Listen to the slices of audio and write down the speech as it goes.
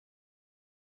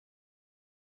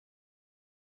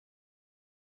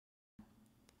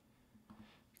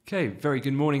Okay, very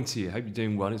good morning to you. Hope you're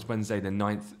doing well. It's Wednesday the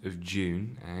 9th of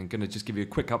June and going to just give you a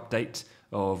quick update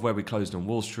of where we closed on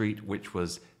Wall Street, which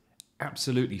was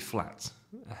absolutely flat.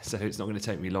 So it's not going to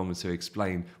take me long to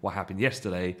explain what happened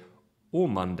yesterday or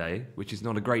Monday, which is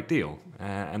not a great deal.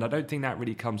 And I don't think that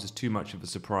really comes as too much of a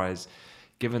surprise,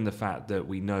 given the fact that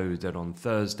we know that on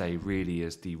Thursday really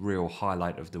is the real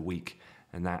highlight of the week,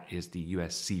 and that is the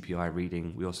US CPI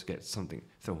reading. We also get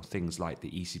things like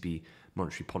the ECB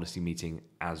monetary policy meeting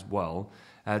as well.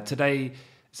 Today,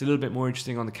 it's a little bit more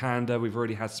interesting on the calendar. We've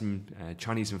already had some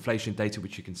Chinese inflation data,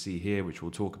 which you can see here, which we'll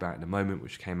talk about in a moment,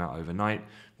 which came out overnight.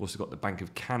 We've also got the Bank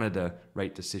of Canada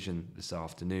rate decision this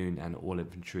afternoon and oil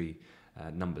inventory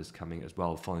numbers coming as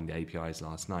well, following the APIs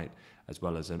last night, as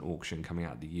well as an auction coming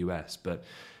out of the US. But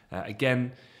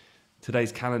again,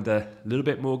 today's calendar, a little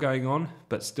bit more going on,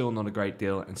 but still not a great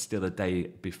deal, and still a day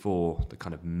before the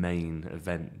kind of main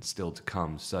event still to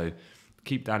come. So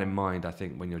keep that in mind, I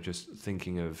think, when you're just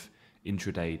thinking of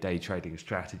intraday, day trading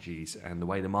strategies and the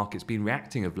way the market's been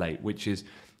reacting of late, which is,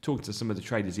 talking to some of the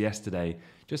traders yesterday,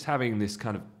 just having this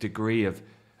kind of degree of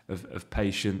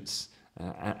patience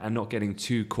and not getting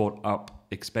too caught up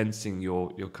expensing your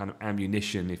kind of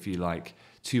ammunition, if you like,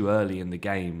 too early in the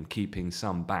game, keeping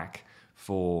some back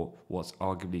for what's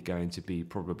arguably going to be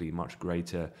probably much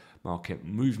greater market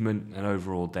movement and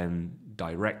overall then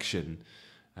direction,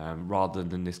 rather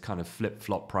than this kind of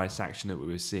flip-flop price action that we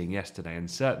were seeing yesterday. And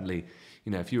certainly,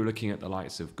 if you were looking at the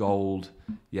likes of gold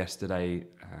yesterday,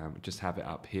 just have it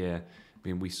up here, I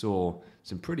mean, we saw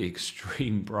some pretty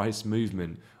extreme price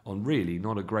movement on really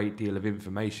not a great deal of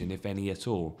information, if any at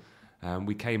all.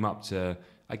 We came up to,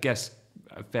 I guess,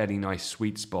 a fairly nice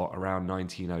sweet spot around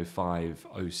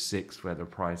 1905.06, where the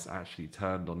price actually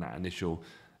turned on that initial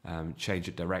change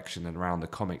of direction, and around the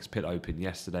COMEX pit open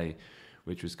yesterday,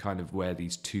 which was kind of where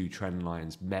these two trend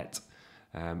lines met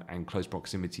and close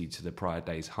proximity to the prior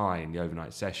day's high in the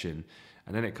overnight session.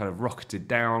 And then it kind of rocketed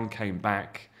down, came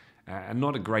back, and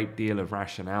not a great deal of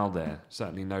rationale there.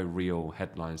 Certainly no real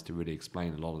headlines to really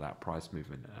explain a lot of that price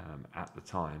movement at the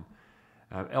time.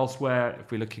 Elsewhere,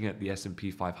 if we're looking at the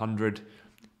S&P 500,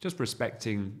 just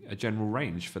respecting a general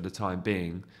range for the time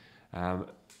being.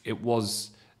 It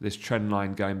was this trend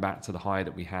line going back to the high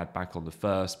that we had back on the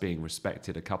 1st, being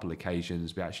respected a couple of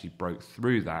occasions. We actually broke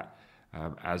through that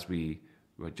as we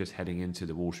were just heading into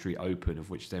the Wall Street Open, of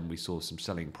which then we saw some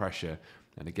selling pressure.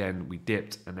 And again, we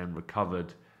dipped and then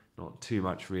recovered. Not too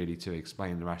much really to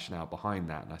explain the rationale behind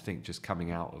that. And I think just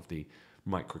coming out of the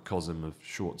microcosm of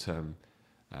short-term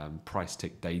price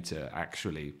tick data,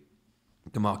 actually,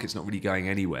 the market's not really going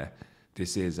anywhere.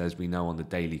 This is, as we know, on the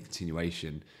daily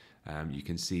continuation. You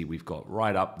can see we've got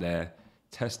right up there,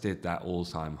 tested that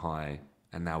all-time high,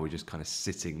 and now we're just kind of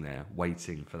sitting there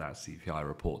waiting for that CPI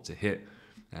report to hit.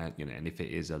 And if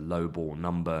it is a low ball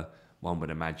number, one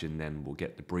would imagine then we'll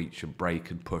get the breach and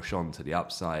break and push on to the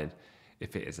upside.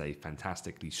 If it is a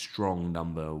fantastically strong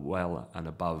number, well and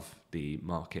above the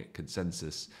market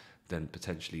consensus, then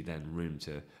potentially then room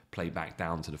to play back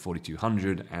down to the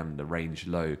 4200 and the range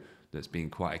low that's been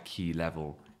quite a key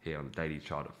level here on the daily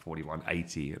chart at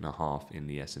 4180.5 in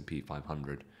the S&P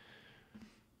 500.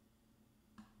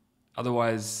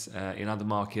 Otherwise, in other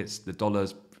markets, the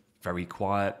dollar's very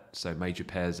quiet, so major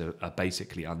pairs are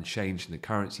basically unchanged in the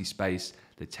currency space.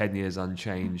 The 10 years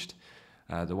unchanged.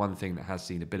 The one thing that has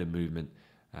seen a bit of movement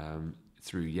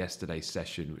through yesterday's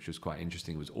session, which was quite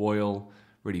interesting, was oil.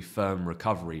 Really firm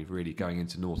recovery, really going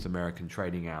into North American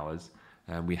trading hours.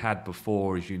 We had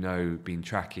before, as you know, been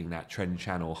tracking that trend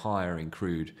channel higher in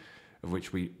crude, of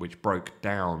which broke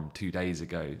down 2 days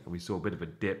ago. And we saw a bit of a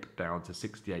dip down to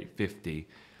 68.50.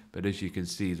 But as you can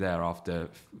see there, after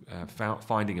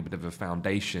finding a bit of a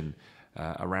foundation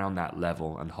around that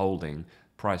level and holding,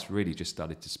 price really just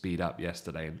started to speed up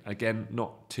yesterday. And again,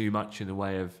 not too much in the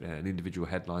way of individual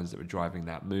headlines that were driving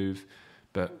that move,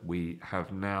 but we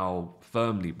have now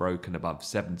firmly broken above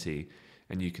 70,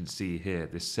 and you can see here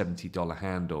this $70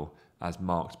 handle as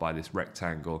marked by this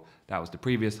rectangle. That was the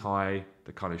previous high.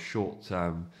 The kind of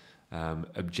short-term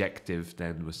objective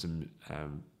then was some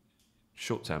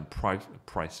short-term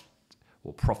price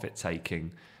or profit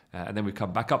taking, and then we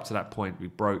come back up to that point. We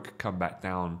broke, come back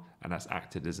down, and that's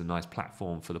acted as a nice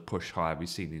platform for the push higher we've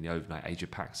seen in the overnight Asia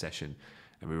Pac session,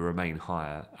 and we remain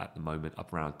higher at the moment,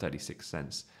 up around 36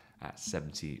 cents at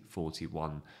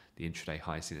 70.41. The intraday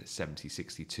high seen at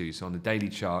 70.62. So on the daily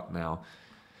chart now,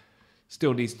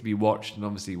 still needs to be watched, and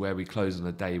obviously where we close on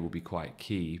the day will be quite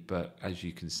key. But as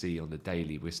you can see on the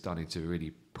daily, we're starting to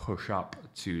really push up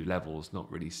to levels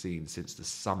not really seen since the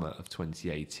summer of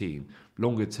 2018.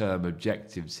 Longer term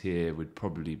objectives here would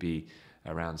probably be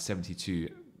around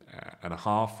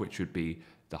 72.5, which would be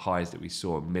the highs that we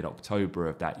saw in mid-October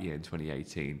of that year in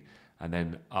 2018, and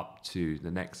then up to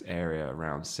the next area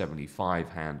around 75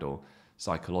 handle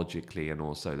psychologically, and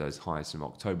also those highs from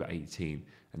October 18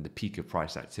 and the peak of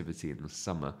price activity in the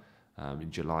summer in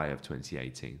July of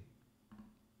 2018.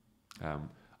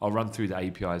 I'll run through the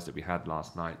APIs that we had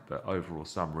last night, but overall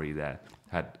summary there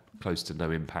had close to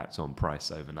no impact on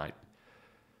price overnight.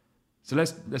 So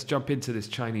let's jump into this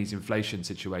Chinese inflation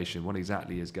situation. What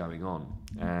exactly is going on?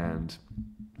 And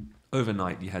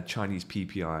overnight you had Chinese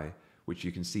PPI, which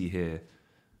you can see here,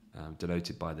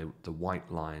 denoted by the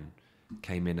white line,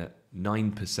 came in at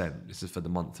 9%. This is for the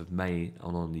month of May,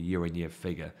 on the year-on-year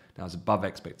figure. Now it's above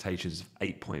expectations of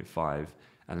 8.5,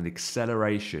 and an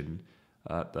acceleration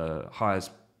at the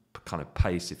highest kind of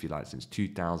pace, if you like, since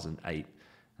 2008,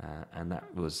 and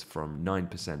that was from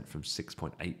 9% from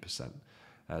 6.8%.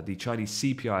 The Chinese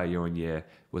CPI year-on-year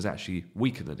was actually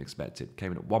weaker than expected,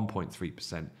 came in at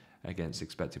 1.3% against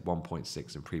expected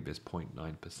 1.6% and previous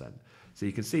 0.9%. So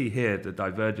you can see here the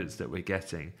divergence that we're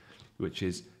getting, which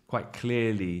is quite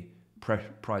clearly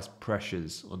price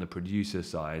pressures on the producer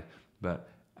side, but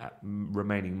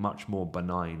remaining much more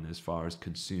benign as far as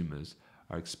consumers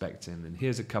are expecting. And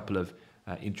here's a couple of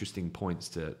interesting points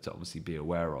to obviously be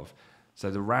aware of. So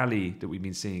the rally that we've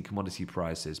been seeing in commodity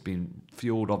prices has been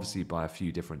fueled obviously by a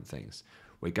few different things.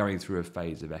 We're going through a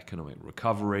phase of economic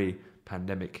recovery.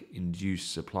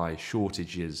 Pandemic-induced supply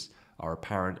shortages are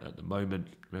apparent at the moment.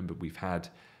 Remember, we've had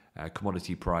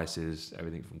commodity prices,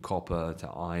 everything from copper to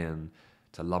iron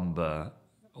to lumber.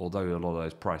 Although a lot of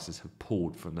those prices have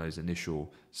pulled from those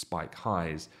initial spike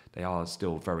highs, they are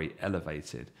still very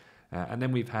elevated. And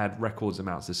then we've had record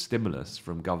amounts of stimulus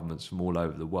from governments from all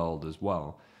over the world as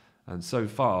well. And so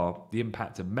far, the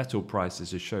impact of metal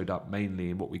prices has showed up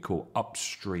mainly in what we call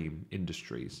upstream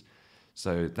industries.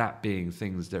 So that being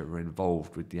things that are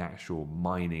involved with the actual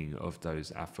mining of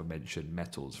those aforementioned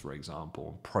metals, for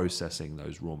example, processing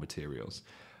those raw materials.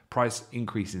 Price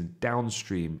increase in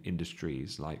downstream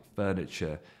industries like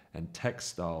furniture and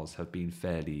textiles have been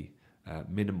fairly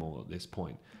minimal at this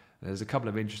point. And there's a couple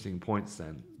of interesting points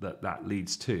then that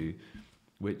leads to,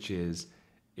 which is,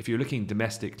 if you're looking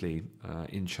domestically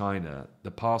in China,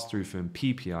 the pass-through from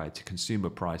PPI to consumer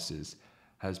prices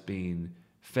has been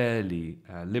fairly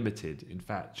limited. In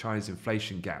fact, China's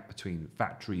inflation gap between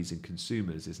factories and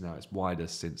consumers is now its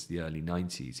widest since the early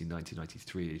 90s, in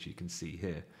 1993, as you can see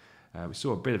here. We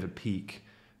saw a bit of a peak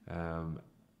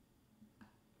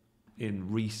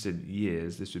in recent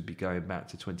years. This would be going back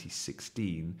to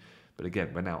 2016, but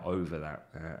again, we're now over that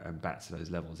and back to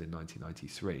those levels in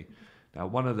 1993. Now,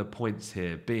 one of the points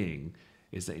here being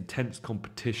is that intense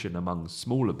competition among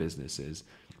smaller businesses,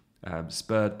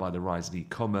 spurred by the rise in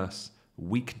e-commerce,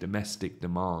 weak domestic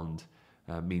demand,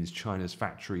 means China's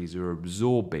factories are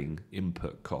absorbing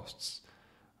input costs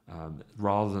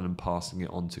rather than passing it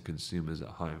on to consumers at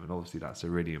home. And obviously that's a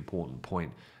really important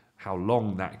point. How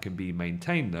long that can be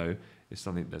maintained, though, is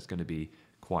something that's going to be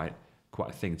quite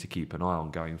a thing to keep an eye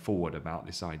on going forward, about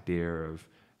this idea of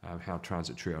how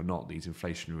transitory or not these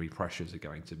inflationary pressures are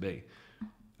going to be.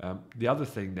 The other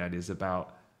thing then is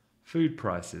about food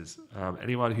prices.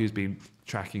 Anyone who's been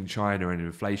tracking China and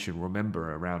inflation,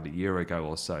 remember around a year ago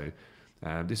or so,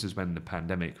 this is when the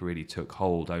pandemic really took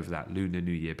hold over that Lunar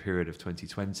New Year period of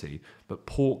 2020, but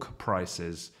pork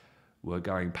prices were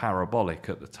going parabolic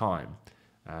at the time.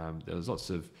 There was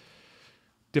lots of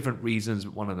different reasons,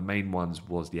 but one of the main ones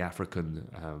was the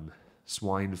African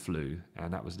swine flu,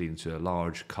 and that was leading to a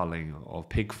large culling of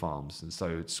pig farms, and so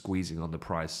it's squeezing on the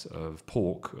price of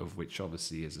pork, of which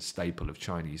obviously is a staple of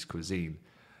Chinese cuisine.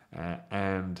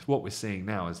 And what we're seeing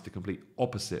now is the complete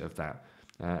opposite of that.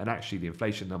 And actually the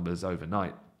inflation numbers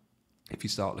overnight, if you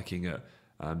start looking at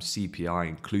CPI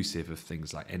inclusive of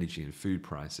things like energy and food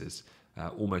prices,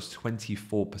 almost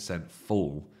 24%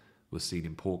 fall was seen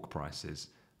in pork prices,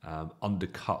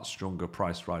 undercut stronger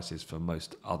price rises for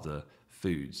most other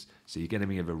foods. So you're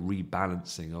getting a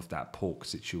rebalancing of that pork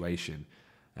situation,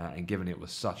 and given it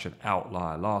was such an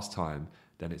outlier last time,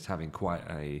 then it's having quite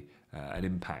an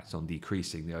impact on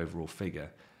decreasing the overall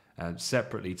figure.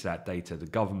 Separately to that data, the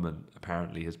government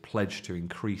apparently has pledged to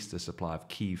increase the supply of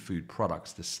key food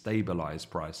products to stabilise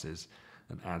prices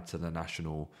and add to the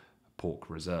national pork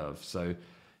reserve. So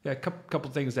yeah, a couple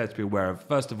of things there to be aware of.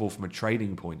 First of all, from a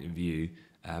trading point of view,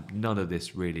 none of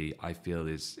this really, I feel,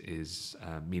 is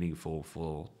meaningful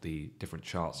for the different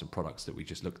charts and products that we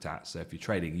just looked at. So if you're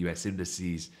trading US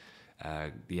indices,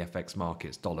 the FX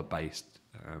markets, dollar-based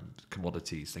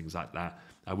commodities, things like that,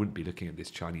 I wouldn't be looking at this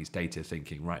Chinese data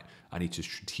thinking, right, I need to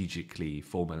strategically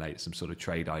formulate some sort of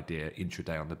trade idea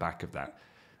intraday on the back of that.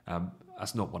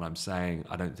 That's not what I'm saying.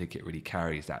 I don't think it really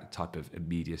carries that type of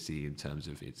immediacy in terms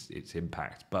of its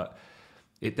impact, but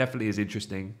it definitely is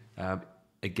interesting.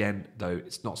 Again, though,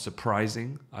 it's not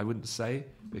surprising, I wouldn't say,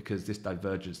 because this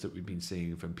divergence that we've been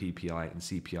seeing from PPI and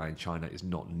CPI in China is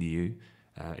not new.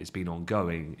 It's been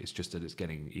ongoing. It's just that it's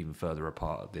getting even further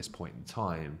apart at this point in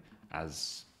time,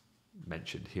 as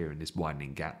mentioned here in this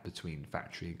widening gap between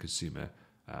factory and consumer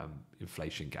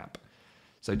inflation gap.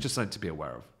 So just something to be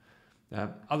aware of.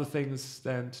 Other things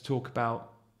then to talk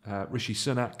about, Rishi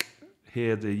Sunak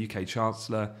here, the UK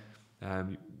Chancellor.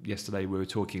 Yesterday we were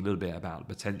talking a little bit about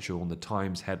the potential on the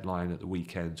Times headline at the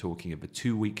weekend, talking of a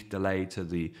 2-week delay to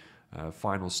the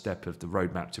final step of the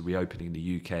roadmap to reopening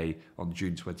the UK on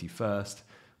June 21st.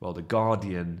 Well, The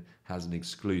Guardian has an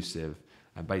exclusive,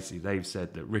 and basically they've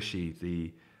said that Rishi,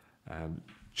 the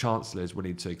Chancellor, is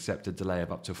willing to accept a delay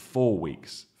of up to 4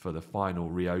 weeks for the final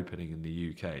reopening in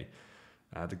the UK.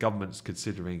 The government's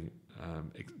considering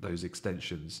those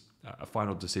extensions. A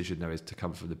final decision, though, is to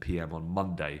come from the PM on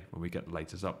Monday when we get the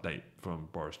latest update from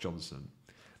Boris Johnson.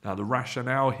 Now, the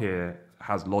rationale here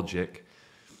has logic,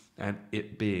 and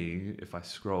it being, if I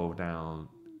scroll down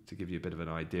to give you a bit of an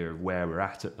idea of where we're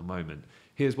at the moment,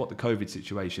 here's what the COVID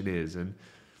situation is. And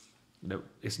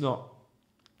it's not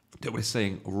that we're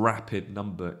seeing rapid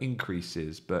number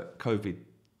increases, but COVID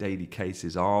daily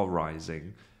cases are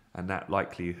rising, and that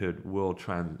likelihood will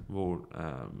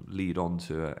lead on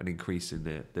to an increase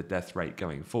in the death rate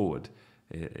going forward.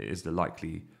 It is the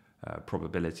likely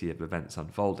probability of events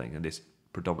unfolding, and this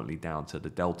predominantly down to the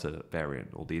Delta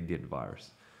variant or the Indian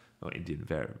virus or Indian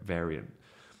variant.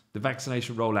 The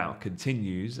vaccination rollout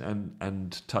continues,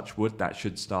 and touch wood, that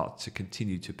should start to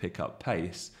continue to pick up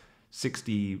pace.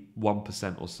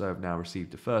 61% or so have now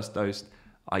received the first dose.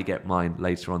 I get mine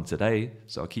later on today,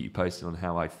 so I'll keep you posted on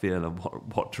how I feel and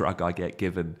what drug I get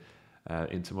given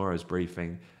in tomorrow's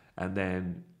briefing. And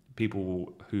then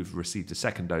people who've received a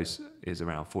second dose is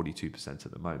around 42%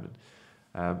 at the moment.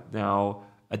 Now,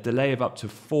 a delay of up to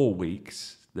 4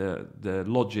 weeks, the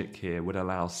logic here would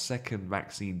allow second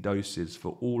vaccine doses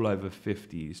for all over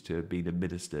 50s to have been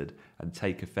administered and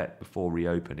take effect before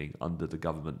reopening under the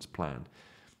government's plan.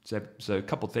 So a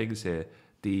couple of things here.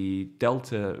 The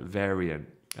Delta variant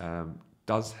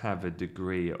does have a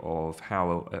degree of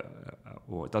how,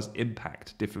 or it does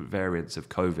impact different variants of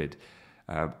COVID,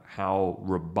 how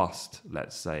robust,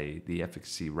 let's say, the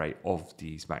efficacy rate of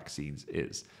these vaccines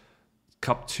is.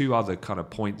 Two other kind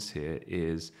of points here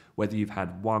is whether you've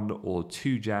had 1 or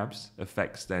 2 jabs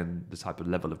affects then the type of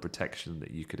level of protection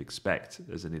that you could expect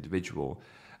as an individual.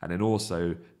 And then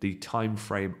also the time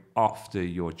frame after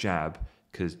your jab,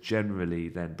 because generally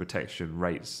then protection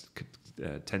rates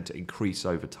tend to increase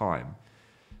over time.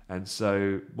 And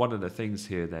so one of the things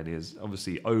here then is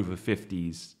obviously over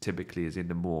 50s typically is in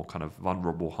the more kind of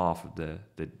vulnerable half of the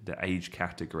age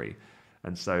category.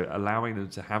 And so allowing them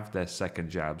to have their second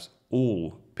jabs,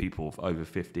 all people over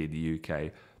 50 in the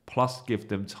UK, plus give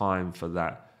them time for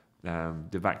that,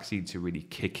 the vaccine to really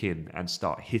kick in and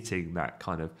start hitting that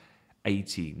kind of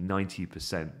 80,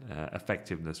 90%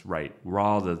 effectiveness rate,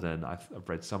 rather than I've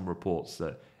read some reports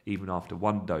that even after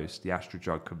 1 dose, the Astra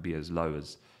drug can be as low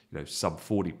as sub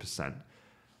 40%.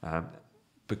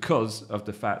 Because of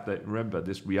the fact that, remember,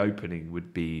 this reopening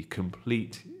would be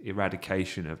complete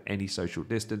eradication of any social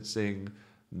distancing,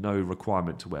 no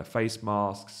requirement to wear face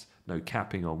masks, no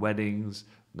capping on weddings,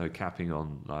 no capping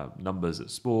on numbers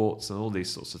at sports, and all these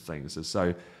sorts of things. And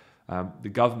so the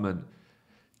government,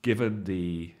 given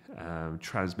the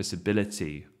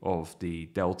transmissibility of the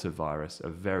Delta virus, are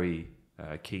very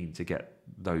keen to get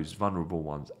those vulnerable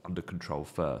ones under control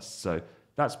first. So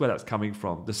that's where that's coming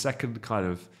from. The second kind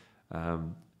of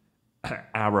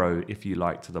arrow, if you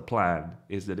like, to the plan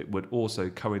is that it would also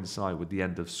coincide with the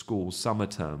end of school summer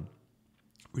term,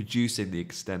 reducing the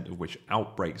extent of which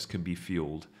outbreaks can be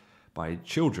fueled by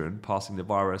children passing the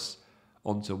virus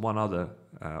onto one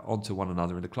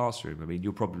another in the classroom. I mean,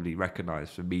 you'll probably recognise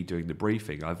from me doing the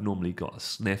briefing, I've normally got a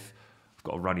sniff, I've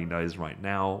got a runny nose right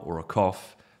now, or a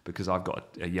cough, because I've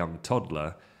got a young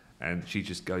toddler, and she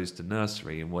just goes to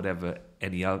nursery, and whatever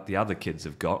the other kids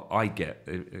have got, I get,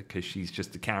 because she's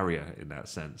just a carrier in that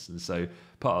sense. And so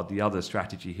part of the other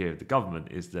strategy here of the government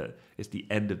is that it's the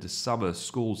end of the summer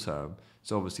school term,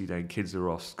 so obviously then kids are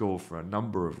off school for a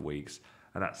number of weeks,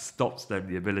 and that stops them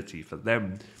the ability for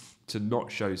them to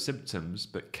not show symptoms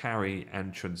but carry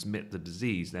and transmit the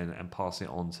disease then and pass it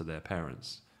on to their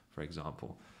parents, for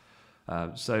example.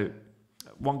 So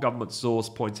one government source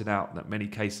pointed out that many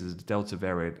cases of the Delta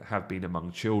variant have been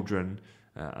among children,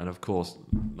 and of course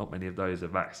not many of those are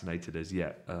vaccinated as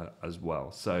yet as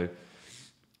well. So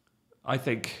I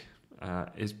think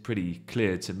it's pretty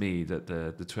clear to me that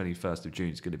the 21st of June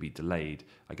is going to be delayed.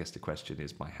 I guess the question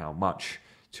is by how much,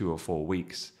 2 or 4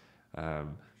 weeks.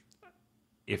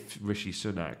 If Rishi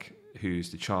Sunak,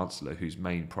 who's the Chancellor, whose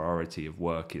main priority of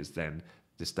work is then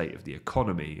the state of the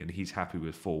economy, and he's happy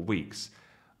with 4 weeks,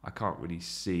 I can't really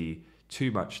see too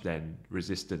much then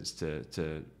resistance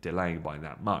to delaying by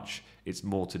that much. It's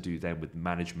more to do then with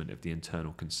management of the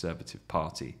internal Conservative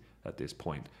Party at this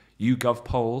point. YouGov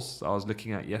polls I was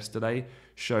looking at yesterday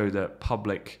show that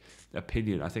public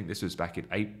opinion, I think this was back in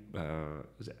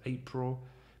April?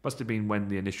 Must have been when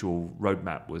the initial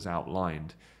roadmap was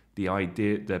outlined.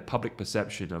 The public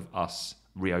perception of us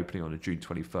reopening on June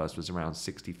 21st was around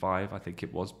 65, I think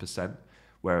it was, percent,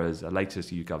 whereas a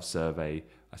latest YouGov survey,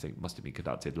 I think must have been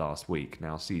conducted last week,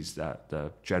 now sees that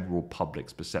the general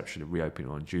public's perception of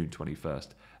reopening on June 21st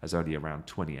as only around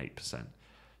 28%.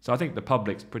 So I think the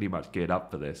public's pretty much geared up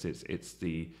for this. It's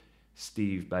the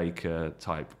Steve Baker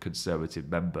type Conservative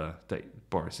member that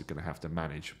Boris is going to have to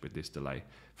manage with this delay.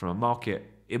 From a market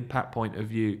impact point of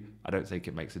view, I don't think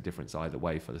it makes a difference either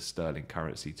way for the sterling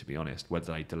currency, to be honest,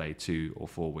 whether they delay 2 or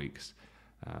 4 weeks.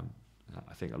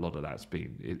 I think a lot of that's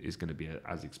is going to be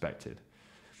as expected.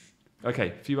 Okay,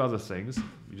 a few other things.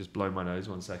 You just blow my nose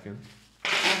 1 second.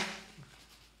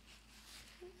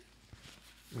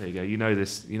 There you go. You know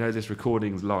this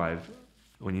recording's live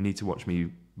when you need to watch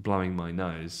me blowing my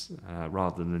nose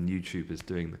rather than YouTubers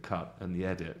doing the cut and the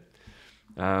edit.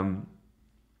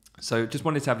 So just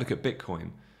wanted to have a look at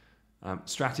Bitcoin.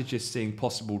 Strategists seeing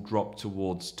possible drop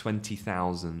towards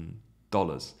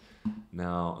 $20,000.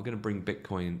 Now, I'm going to bring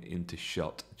Bitcoin into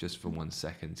shot just for 1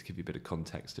 second to give you a bit of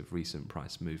context of recent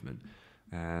price movement.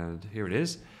 And here it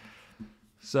is.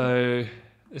 So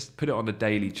let's put it on the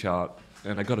daily chart.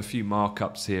 And I got a few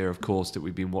markups here, of course, that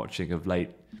we've been watching of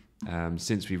late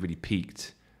since we really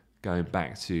peaked, going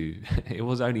back to, it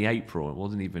was only April. It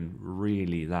wasn't even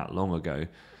really that long ago.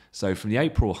 So from the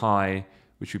April high,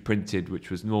 which we printed, which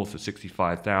was north of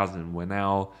 65,000, we're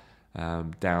now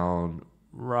down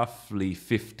roughly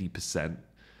 50%.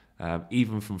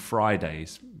 Even from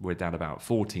Fridays, we're down about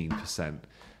 14%.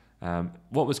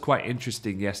 What was quite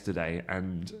interesting yesterday,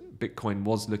 and Bitcoin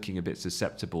was looking a bit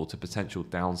susceptible to potential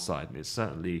downside, and it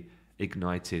certainly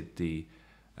ignited the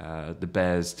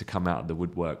bears to come out of the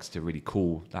woodworks to really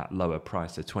call that lower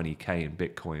price of 20k in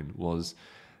Bitcoin, was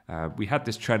we had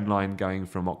this trend line going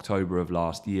from October of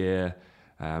last year,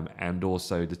 and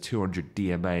also the 200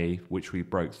 DMA, which we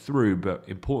broke through, but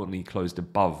importantly closed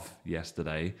above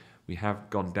yesterday. We have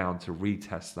gone down to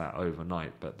retest that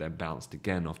overnight, but then bounced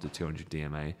again off the 200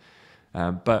 DMA.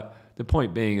 But the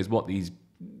point being is what these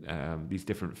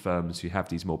different firms who have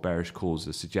these more bearish calls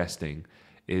are suggesting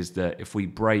is that if we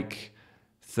break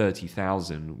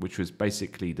 30,000, which was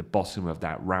basically the bottom of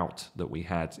that route that we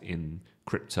had in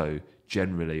crypto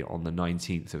generally on the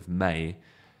 19th of May,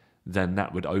 then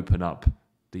that would open up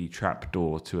the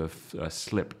trapdoor to a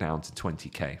slip down to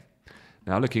 20k.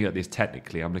 Now, looking at this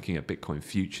technically, I'm looking at Bitcoin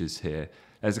futures here.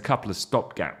 There's a couple of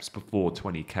stop gaps before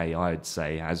 20k, I'd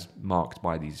say, as marked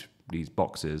by these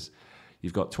boxes.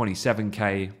 You've got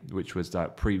 27k, which was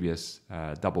that previous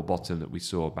double bottom that we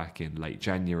saw back in late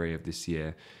January of this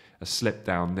year. A slip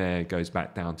down there goes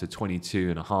back down to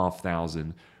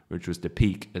 22,500, which was the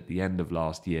peak at the end of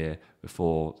last year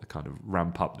before the kind of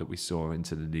ramp up that we saw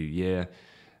into the new year.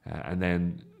 And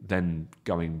then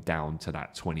going down to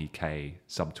that 20k,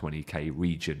 sub 20k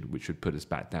region, which would put us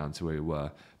back down to where we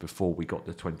were before we got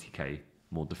the 20k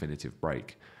more definitive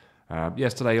break.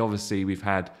 Yesterday, obviously, we've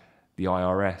had the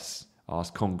IRS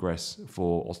ask Congress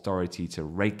for authority to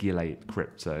regulate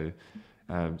crypto.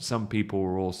 Some people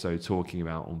were also talking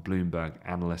about, on Bloomberg,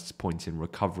 analysts pointing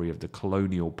recovery of the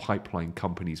Colonial Pipeline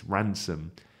Company's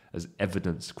ransom as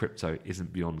evidence crypto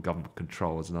isn't beyond government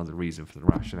control as another reason for the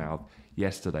rationale of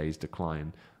yesterday's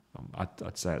decline.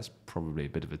 I'd say it's probably a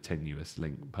bit of a tenuous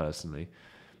link, personally.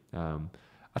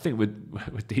 I think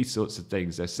with these sorts of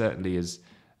things, there certainly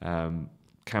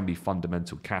can be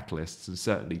fundamental catalysts, and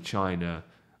certainly China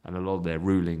and a lot of their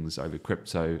rulings over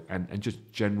crypto and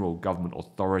just general government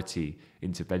authority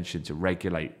intervention to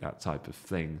regulate that type of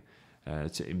thing,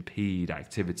 to impede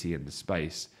activity in the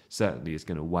space, certainly is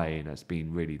going to weigh, and that's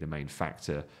been really the main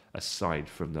factor, aside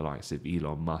from the likes of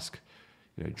Elon Musk,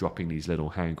 dropping these little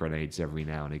hand grenades every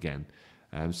now and again.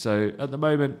 So at the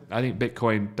moment, I think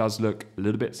Bitcoin does look a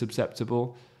little bit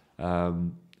susceptible. I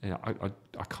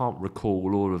can't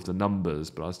recall all of the numbers,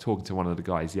 but I was talking to one of the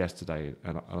guys yesterday,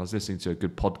 and I was listening to a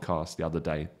good podcast the other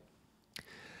day,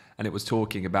 and it was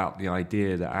talking about the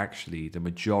idea that actually the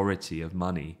majority of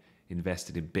money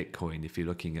invested in Bitcoin, if you're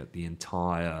looking at the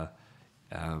entire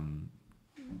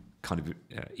kind of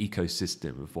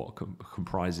ecosystem of what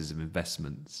comprises of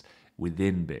investments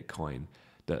within Bitcoin,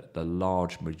 that the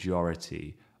large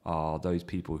majority are those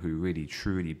people who really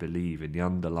truly believe in the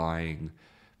underlying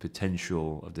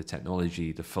potential of the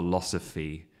technology, the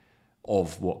philosophy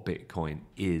of what Bitcoin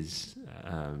is,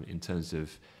 in terms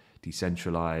of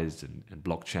decentralized and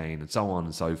blockchain and so on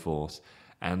and so forth.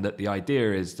 And that the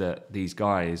idea is that these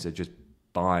guys are just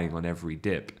buying on every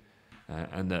dip,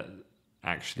 and that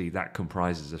actually that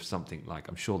comprises of something like,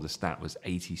 I'm sure the stat was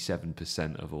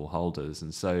 87% of all holders.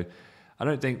 And so I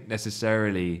don't think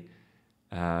necessarily,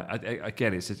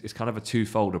 again, it's kind of a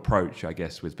twofold approach, I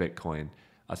guess, with Bitcoin.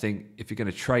 I think if you're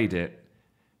going to trade it,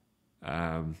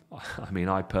 I mean,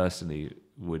 I personally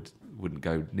wouldn't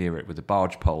go near it with a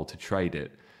barge pole to trade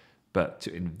it, but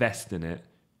to invest in it,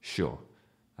 sure.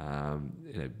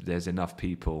 There's enough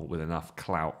people with enough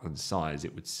clout and size,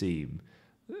 it would seem,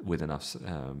 with enough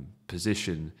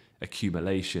position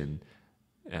accumulation,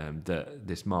 that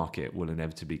this market will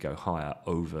inevitably go higher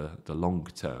over the long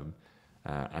term,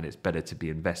 and it's better to be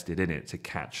invested in it to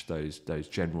catch those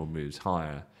general moves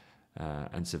higher,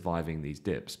 and surviving these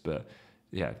dips. But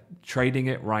yeah, trading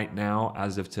it right now,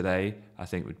 as of today, I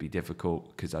think would be difficult,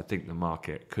 because I think the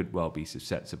market could well be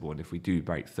susceptible. And if we do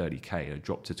break 30K, a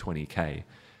drop to 20K,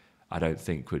 I don't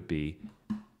think would be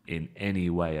in any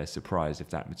way a surprise if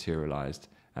that materialized.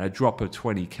 And a drop of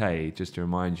 20K, just to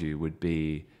remind you, would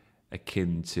be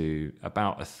akin to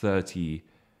about a 35%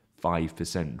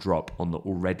 drop on the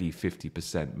already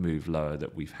 50% move lower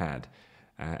that we've had.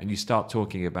 And you start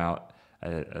talking about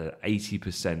a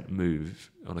 80% move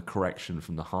on a correction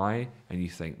from the high, and you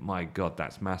think, my God,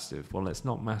 that's massive. Well, it's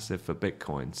not massive for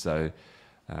Bitcoin. So,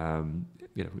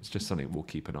 it's just something we'll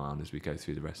keep an eye on as we go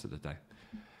through the rest of the day.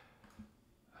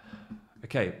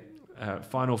 Okay,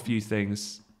 final few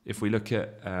things. If we look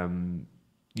at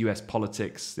US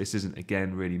politics, this isn't,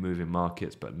 again, really moving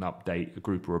markets, but an update. A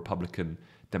group of Republican,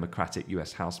 Democratic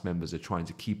US House members are trying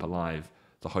to keep alive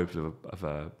the hope of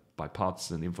a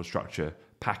bipartisan infrastructure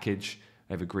package.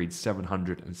 They've agreed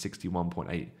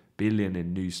 $761.8 billion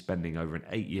in new spending over an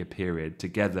 8-year period,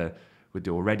 together with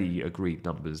the already agreed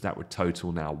numbers that would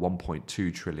total now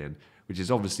 $1.2 trillion, which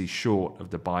is obviously short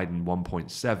of the Biden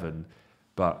 1.7,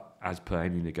 but as per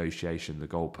any negotiation, the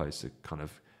goalposts are kind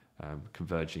of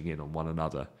converging in on one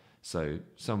another. So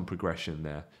some progression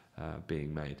there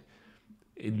being made.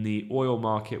 In the oil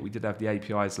market, we did have the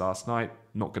APIs last night.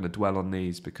 Not going to dwell on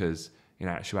these because in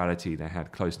actuality, they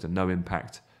had close to no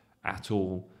impact at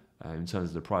all in terms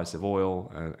of the price of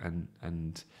oil,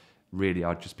 and really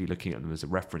I'd just be looking at them as a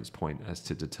reference point as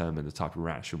to determine the type of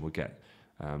reaction we'll get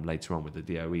later on with the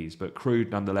DOEs. But crude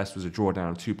nonetheless was a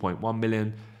drawdown of 2.1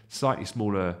 million, slightly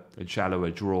smaller and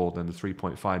shallower draw than the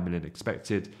 3.5 million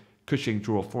expected. Cushing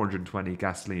draw 420,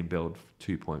 gasoline build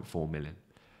 2.4 million.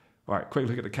 All right, quick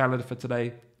look at the calendar for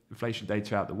today. Inflation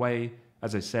data out the way.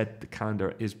 As I said, the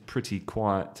calendar is pretty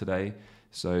quiet today,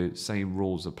 so same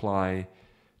rules apply.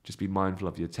 Just be mindful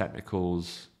of your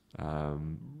technicals,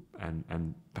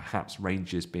 and perhaps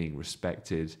ranges being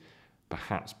respected,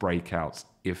 perhaps breakouts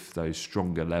if those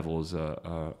stronger levels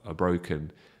are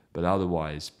broken. But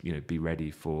otherwise, be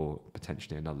ready for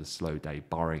potentially another slow day,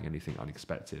 barring anything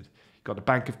unexpected. You've got the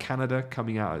Bank of Canada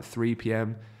coming out at 3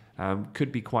 p.m.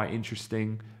 Could be quite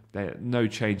interesting. No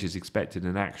changes expected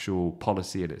in actual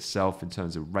policy in itself in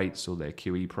terms of rates or their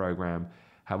QE program.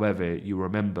 However, you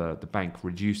remember the bank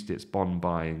reduced its bond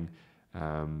buying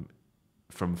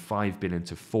from 5 billion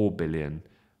to 4 billion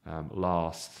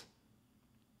last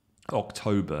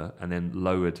October, and then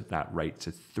lowered that rate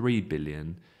to 3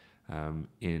 billion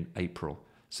in April.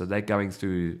 So they're going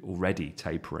through already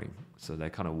tapering. So they're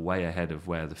kind of way ahead of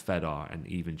where the Fed are, and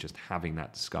even just having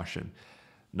that discussion.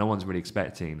 No one's really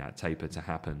expecting that taper to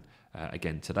happen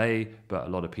again today, but a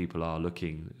lot of people are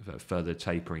looking that further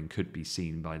tapering could be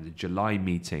seen by the July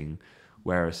meeting,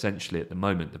 where essentially at the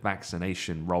moment the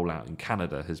vaccination rollout in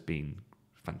Canada has been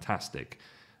fantastic.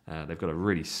 They've got a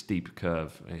really steep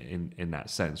curve in that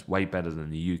sense, way better than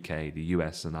the UK, the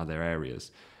US and other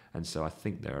areas. And so I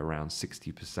think they're around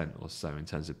 60% or so in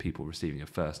terms of people receiving a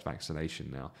first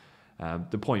vaccination now.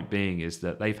 The point being is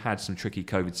that they've had some tricky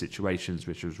COVID situations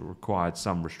which has required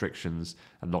some restrictions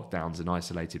and lockdowns in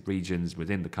isolated regions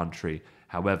within the country.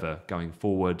 However, going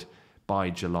forward,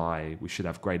 by July, we should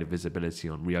have greater visibility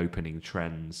on reopening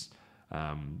trends,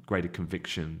 greater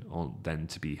conviction on then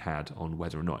to be had on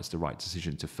whether or not it's the right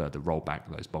decision to further roll back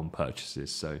those bond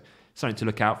purchases. So something to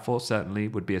look out for. Certainly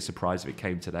would be a surprise if it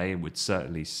came today, and would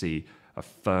certainly see a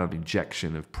firm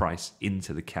injection of price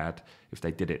into the CAD if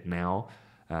they did it now.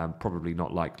 Probably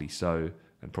not likely so,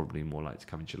 and probably more likely to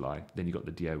come in July. Then you've got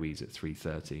the DOEs at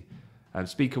 3:30.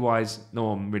 Speaker-wise, no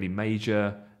one really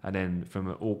major. And then from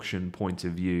an auction point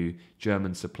of view,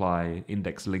 German supply,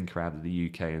 index linker out of the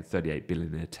UK, and 38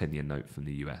 billion in a 10-year note from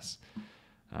the US.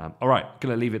 All right,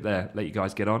 going to leave it there. Let you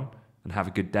guys get on and have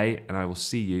a good day. And I will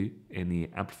see you in the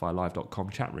AmplifyLive.com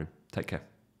chat room. Take care.